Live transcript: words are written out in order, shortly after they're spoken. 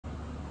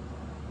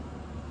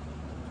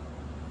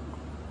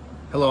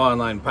Hello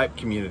online pipe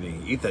community,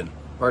 Ethan,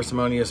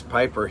 Parsimonious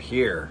Piper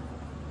here.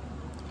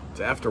 It's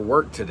after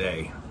work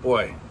today.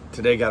 Boy,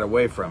 today got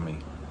away from me.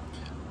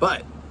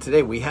 But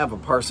today we have a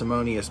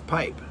parsimonious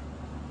pipe.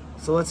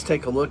 So let's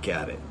take a look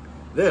at it.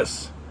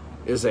 This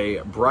is a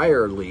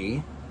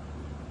Briarlee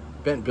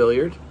bent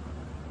billiard.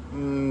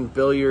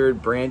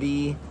 Billiard,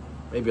 brandy,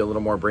 maybe a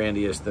little more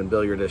brandy-ish than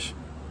billiardish.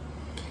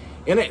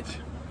 In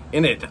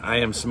it, I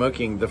am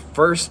smoking the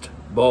first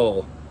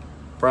bowl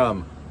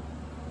from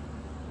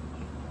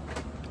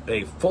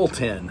a full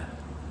tin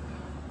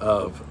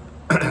of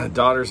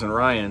Daughters and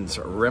Ryan's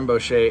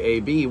Rimboche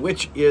AB,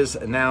 which is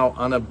now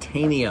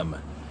unobtainium.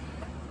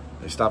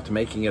 They stopped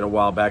making it a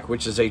while back,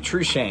 which is a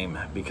true shame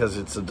because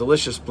it's a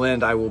delicious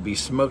blend. I will be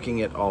smoking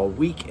it all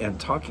week and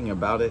talking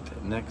about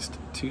it next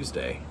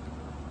Tuesday.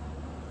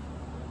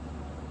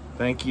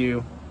 Thank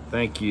you,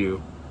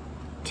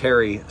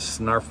 Terry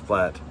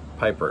Snarflat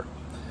Piper.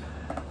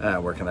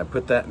 Where can I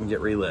put that and get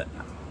relit?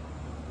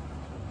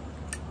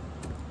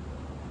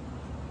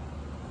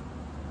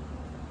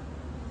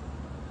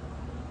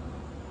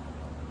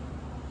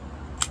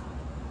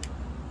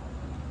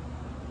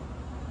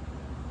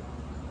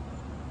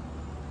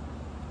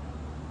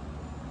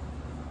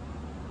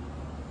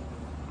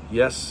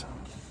 Yes,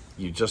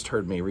 you just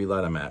heard me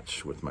relight a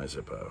match with my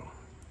Zippo.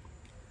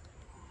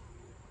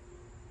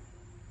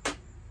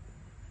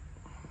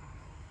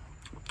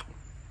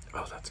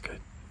 Oh, that's good.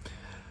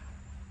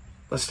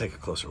 Let's take a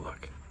closer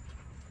look.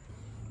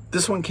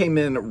 This one came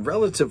in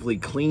relatively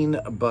clean,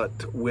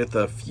 but with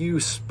a few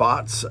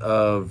spots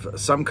of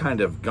some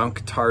kind of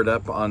gunk tarred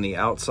up on the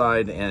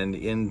outside and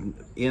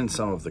in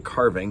some of the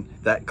carving.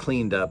 That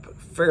cleaned up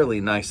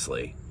fairly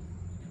nicely.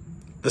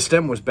 The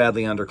stem was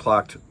badly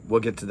underclocked. We'll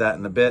get to that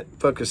in a bit.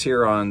 Focus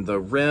here on the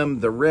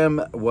rim. The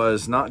rim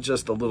was not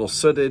just a little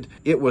sooted,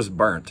 it was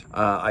burnt.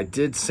 I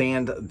did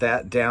sand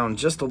that down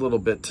just a little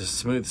bit to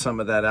smooth some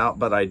of that out,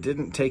 but I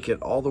didn't take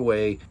it all the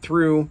way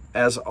through,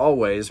 as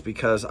always,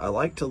 because I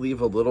like to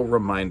leave a little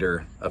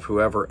reminder of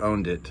whoever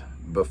owned it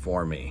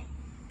before me.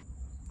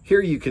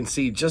 Here you can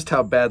see just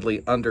how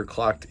badly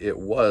underclocked it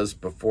was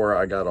before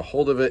I got a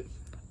hold of it.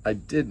 I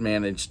did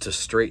manage to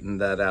straighten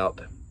that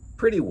out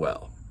pretty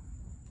well.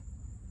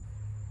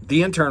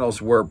 The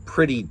internals were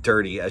pretty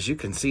dirty. As you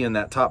can see in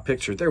that top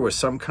picture, there was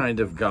some kind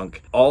of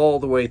gunk all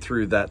the way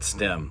through that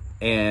stem.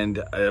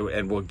 And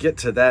we'll get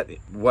to that,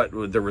 what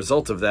the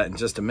result of that in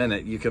just a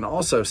minute. You can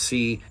also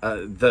see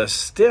the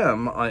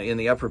stem in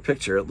the upper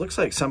picture. It looks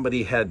like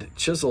somebody had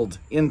chiseled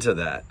into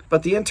that.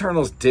 But the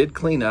internals did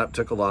clean up,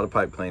 took a lot of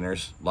pipe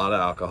cleaners, a lot of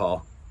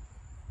alcohol.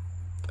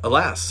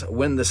 Alas,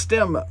 when the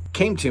stem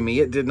came to me,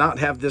 it did not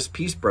have this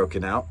piece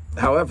broken out.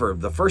 However,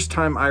 the first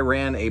time I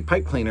ran a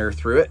pipe cleaner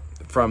through it,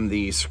 from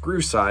the screw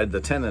side, the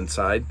tenon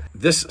side,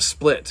 this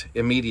split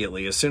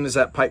immediately. As soon as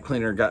that pipe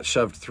cleaner got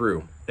shoved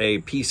through, a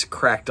piece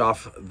cracked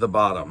off the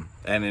bottom.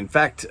 And in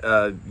fact,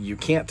 you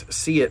can't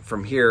see it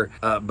from here,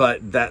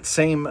 but that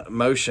same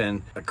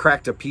motion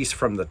cracked a piece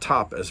from the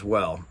top as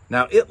well.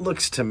 Now, it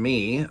looks to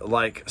me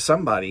like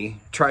somebody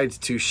tried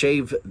to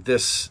shave the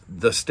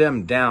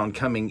stem down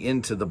coming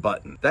into the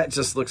button. That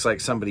just looks like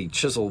somebody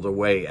chiseled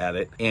away at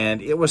it,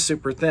 and it was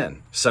super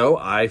thin. So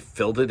I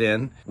filled it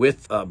in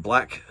with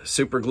black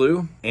super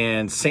glue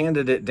and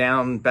sanded it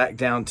down, back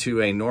down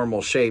to a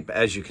normal shape.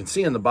 As you can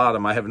see in the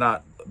bottom, I have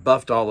not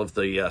buffed all of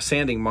the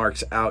sanding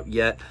marks out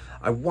yet.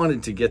 I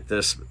wanted to get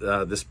this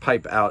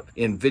pipe out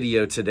in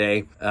video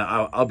today.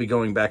 I'll be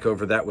going back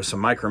over that with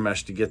some micro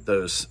mesh to get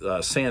those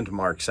sand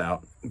marks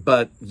out.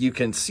 But you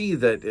can see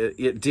that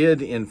it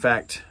did, in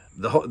fact,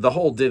 the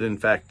hole did, in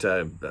fact,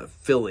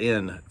 fill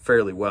in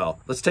fairly well.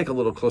 Let's take a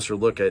little closer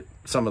look at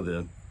some of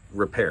the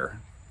repair.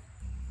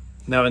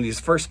 Now, in these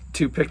first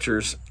two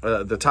pictures,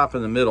 the top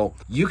and the middle,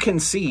 you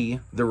can see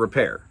the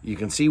repair. You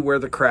can see where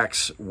the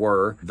cracks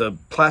were. The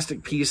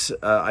plastic piece,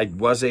 I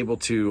was able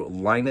to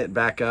line it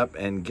back up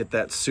and get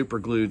that super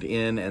glued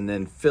in and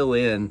then fill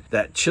in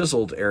that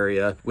chiseled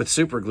area with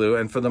super glue.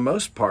 And for the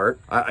most part,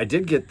 I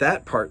did get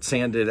that part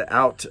sanded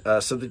out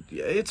so that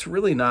it's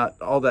really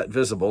not all that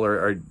visible,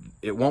 or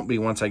it won't be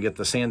once I get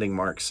the sanding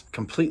marks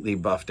completely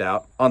buffed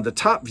out. On the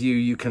top view,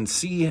 you can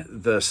see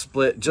the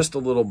split just a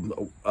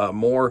little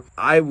more.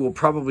 I will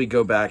probably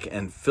go back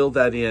and fill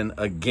that in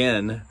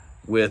again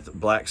with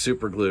black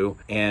super glue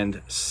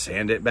and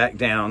sand it back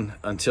down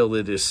until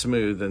it is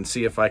smooth and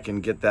see if I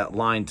can get that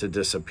line to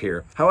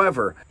disappear.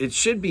 However, it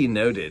should be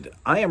noted,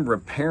 I am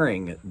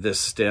repairing this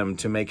stem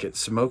to make it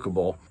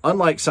smokable,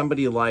 unlike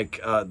somebody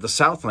like the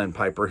Southland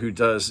Piper, who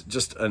does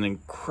just an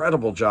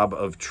incredible job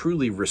of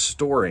truly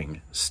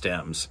restoring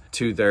stems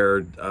to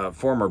their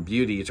former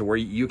beauty, to where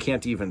you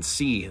can't even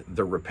see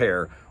the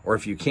repair, or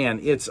if you can,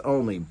 it's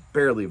only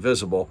barely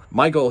visible.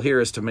 My goal here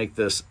is to make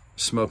this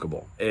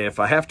smokable. If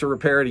I have to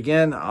repair it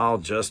again, I'll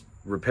just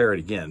repair it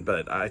again,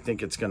 but I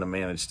think it's going to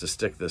manage to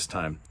stick this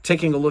time.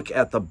 Taking a look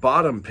at the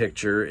bottom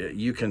picture,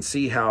 you can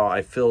see how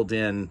I filled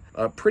in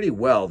pretty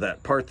well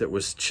that part that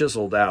was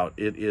chiseled out.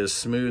 It is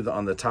smooth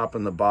on the top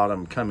and the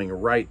bottom, coming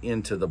right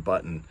into the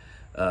button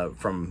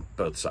from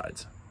both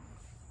sides.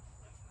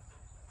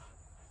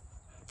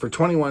 For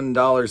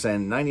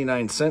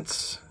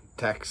 $21.99,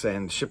 tax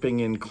and shipping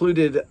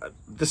included.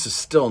 This is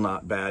still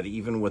not bad,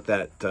 even with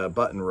that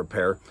button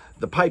repair.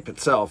 The pipe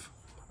itself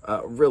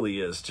really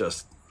is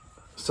just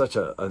such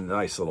a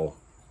nice little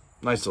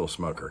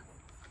smoker,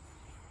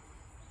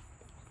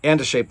 and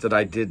a shape that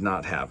I did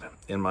not have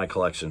in my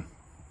collection.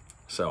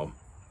 So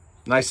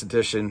nice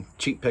addition,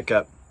 cheap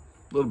pickup,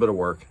 a little bit of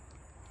work.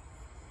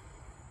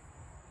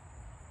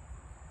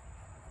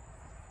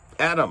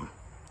 Adam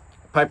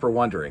Piper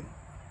Wondering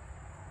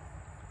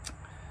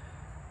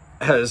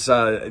has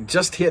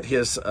just hit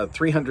his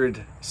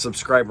 300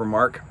 subscriber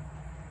mark.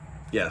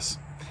 Yes.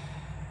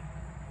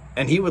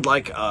 And he would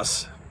like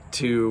us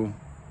to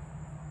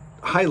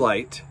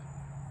highlight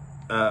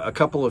a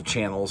couple of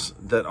channels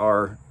that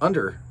are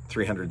under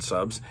 300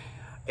 subs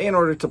in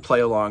order to play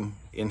along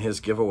in his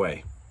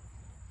giveaway.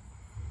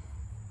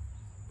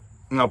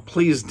 Now,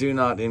 please do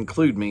not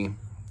include me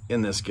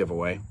in this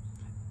giveaway.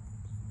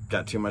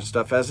 Got too much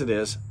stuff as it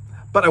is.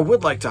 But I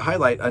would like to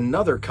highlight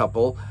another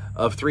couple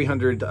of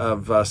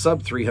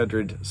sub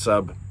 300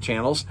 sub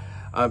channels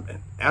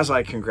as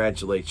I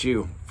congratulate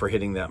you for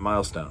hitting that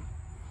milestone.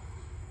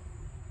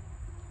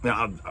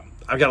 Now,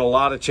 I've got a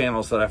lot of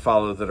channels that I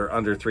follow that are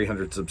under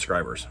 300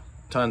 subscribers,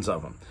 tons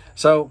of them.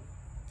 So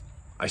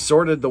I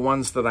sorted the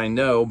ones that I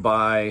know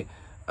by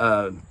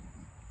sub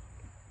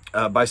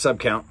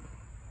count,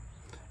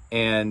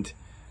 and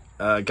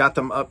got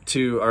them up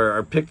to,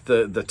 or picked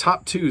the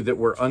top 2 that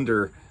were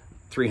under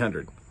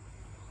 300.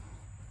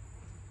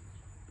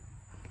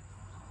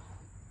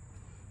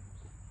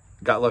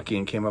 Got lucky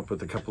and came up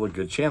with a couple of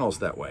good channels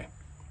that way.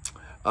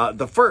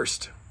 The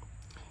first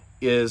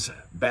is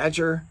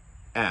Badger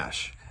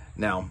Ash.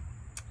 Now,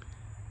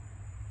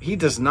 he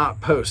does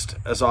not post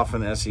as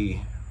often as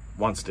he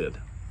once did,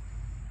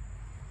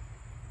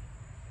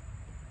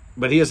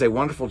 but he is a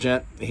wonderful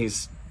gent.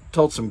 He's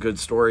told some good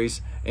stories.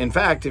 In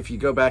fact, if you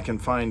go back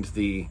and find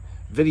the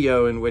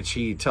video in which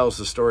he tells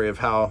the story of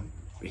how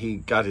he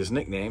got his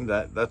nickname,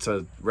 that's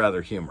a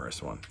rather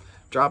humorous one.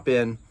 Drop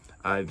in.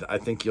 I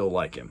think you'll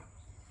like him.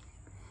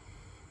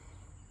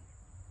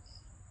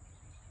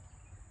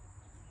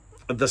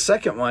 The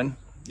second one,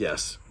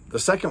 yes, the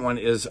second one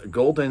is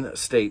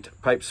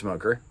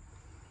GoldenStatePipeSmoker.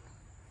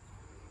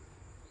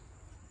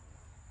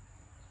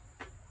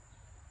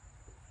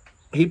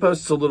 He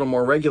posts a little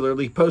more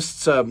regularly. He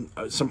posts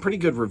some pretty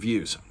good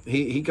reviews.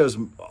 He goes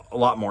a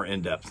lot more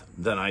in-depth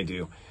than I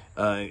do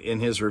in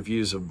his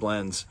reviews of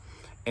blends,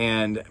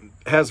 and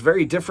has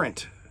very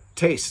different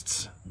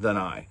tastes than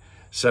I.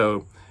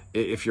 So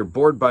if you're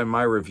bored by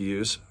my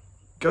reviews,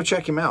 go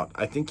check him out.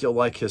 I think you'll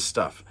like his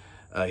stuff.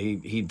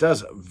 He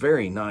does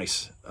very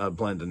nice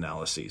blend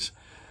analyses.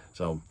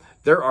 So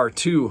there are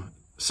 2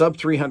 sub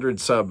 300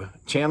 sub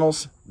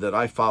channels that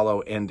I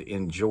follow and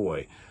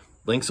enjoy.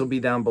 Links will be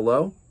down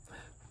below.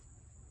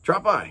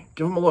 Drop by,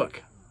 give them a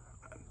look.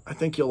 I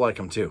think you'll like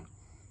them too.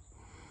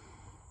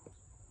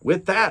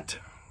 With that,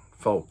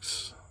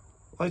 folks,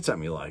 light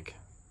something you like.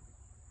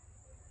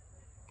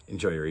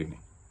 Enjoy your evening.